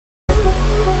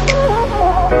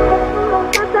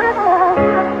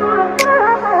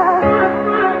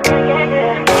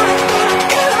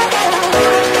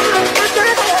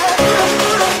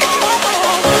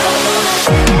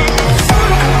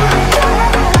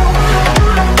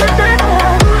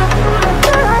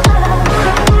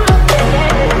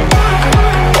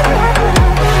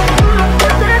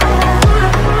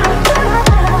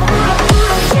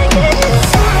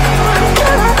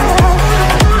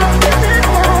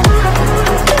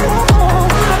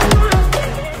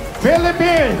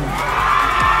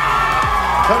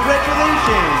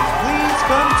Congratulations! Please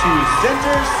come to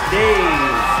center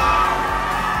stage.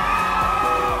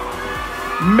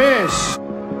 Miss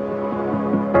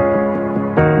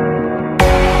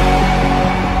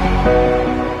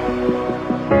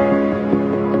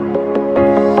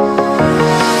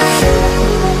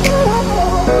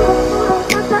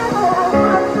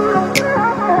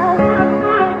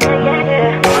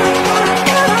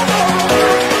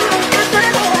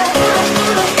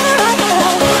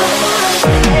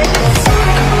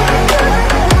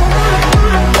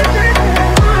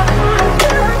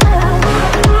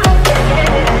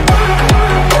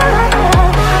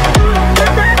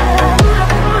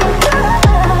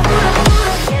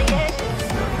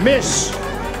Miss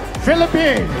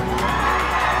Philippines.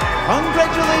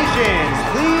 Congratulations!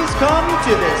 Please come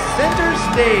to the center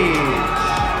stage.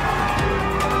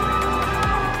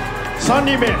 3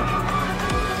人目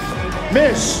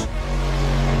Miss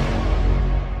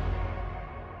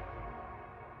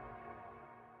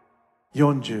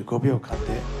 45秒間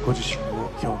でご自身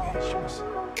を表現します。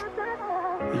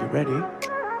Are you ready?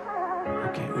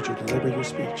 Okay, would you deliver your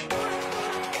speech?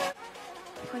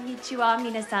 こんにちは、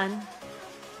皆さん。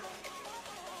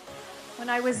When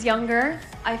I was younger,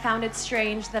 I found it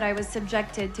strange that I was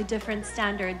subjected to different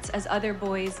standards as other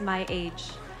boys my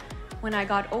age. When I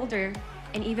got older,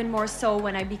 and even more so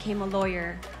when I became a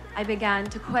lawyer, I began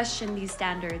to question these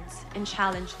standards and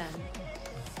challenge them.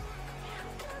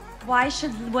 Why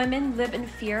should women live in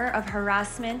fear of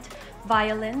harassment,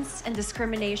 violence, and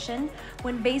discrimination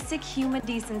when basic human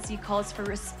decency calls for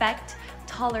respect,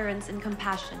 tolerance, and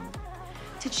compassion?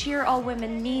 To cheer all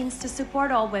women means to support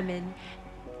all women,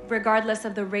 regardless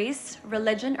of the race,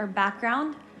 religion, or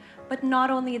background. But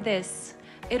not only this,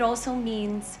 it also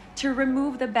means to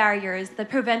remove the barriers that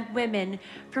prevent women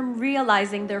from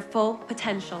realizing their full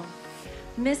potential.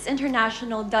 Miss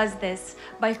International does this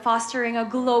by fostering a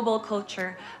global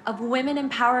culture of women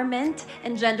empowerment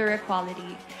and gender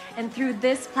equality. And through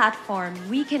this platform,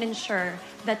 we can ensure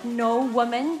that no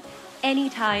woman,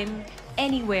 anytime,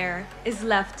 anywhere, is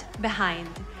left behind.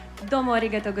 Domo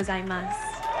arigatou gozaimasu.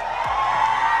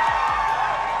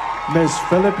 Miss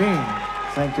Philippines,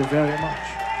 thank you very much.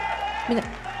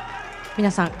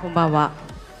 皆さんこんばんは。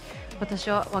私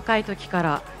は若い時か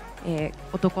ら、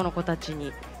男の子たち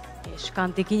に、主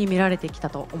観的に見られてきた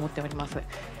と思っております。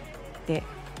で、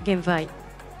現在、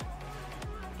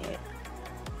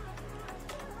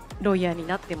ロイヤーに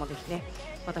なってもですね、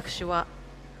私は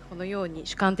このように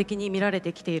主観的に見られ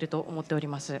てきていると思っており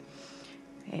ます。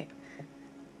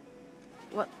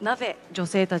なぜ女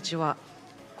性たちは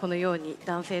このように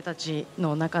男性たち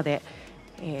の中で、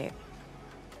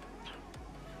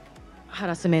ハ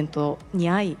ラスメント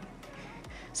に遭い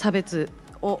差別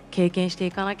を経験して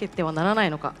いかなければならな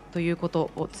いのかということ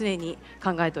を常に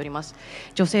考えております。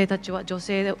女性たちは女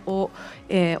性を、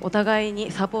お互い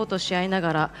にサポートし合いな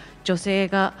がら女性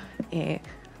が、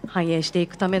繁栄してい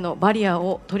くためのバリア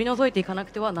を取り除いていかな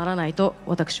くてはならないと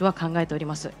私は考えており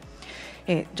ます。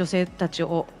女性たち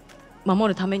を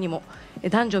守るためにも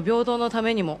男女平等のた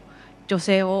めにも女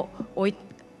性を置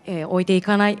いてい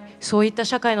かないそういった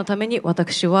社会のために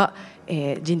私は、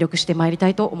尽力してまいりた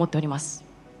いと思っております。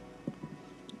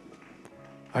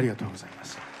ありがとうございま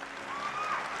す。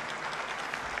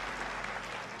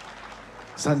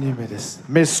3人目です。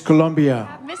Miss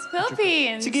Colombia. Miss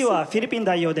Philippines. 次はフィリピン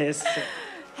代表です。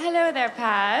Hello there,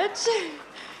 Patch.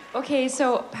 Okay,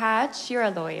 so Patch, you're a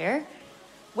lawyer.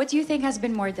 What do you think has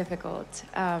been more difficult,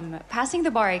 passing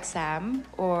the bar exam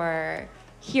or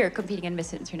here competing in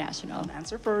Miss International?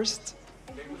 Answer first.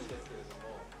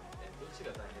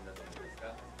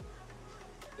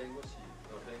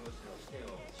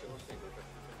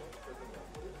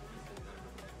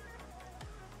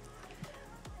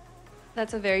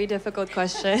 That's a very difficult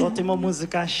question. とても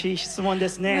難しい質問で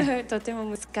すね。とても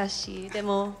難しい。で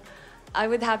も、I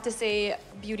would have to say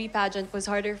beauty pageant was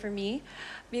harder for me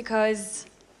because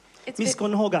ミスコ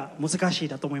ンの方が難しい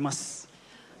だと思います。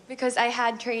Because I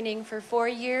had training for 4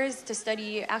 years to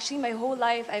study. Actually, my whole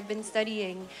life I've been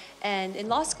studying. And in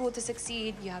law school, to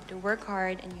succeed, you have to work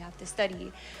hard and you have to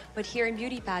study. But here in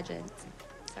beauty pageants,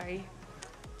 sorry.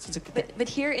 But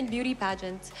here in beauty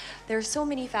pageants, there are so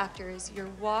many factors. Your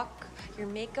walk, your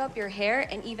makeup, your hair,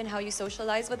 and even how you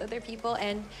socialize with other people.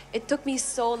 And it took me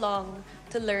so long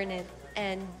to learn it.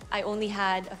 And I only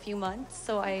had a few months,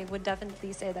 so I would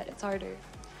definitely say that it's harder.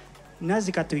 な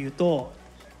ぜかというと、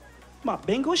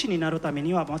弁護士になるため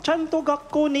には、ちゃんと学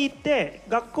校に行って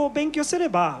学校を勉強すれ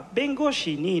ば弁護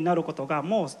士になることが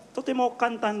もうとても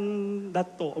簡単だ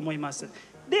と思います。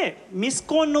で、ミス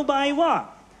コンの場合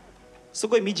はす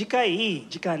ごい短い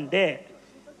時間で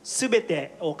全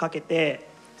てをかけて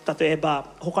例え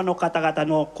ば他の方々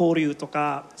の交流と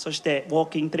か、そしてウォ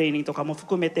ーキングトレーニングとかも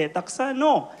含めてたくさん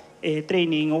の、トレー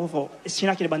ニングをし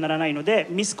なければならないので、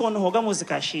ミスコンの方が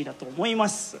難しいだと思いま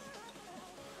す。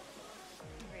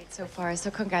Great so far,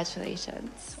 so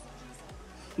congratulations.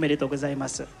 おめでとうございま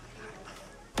す。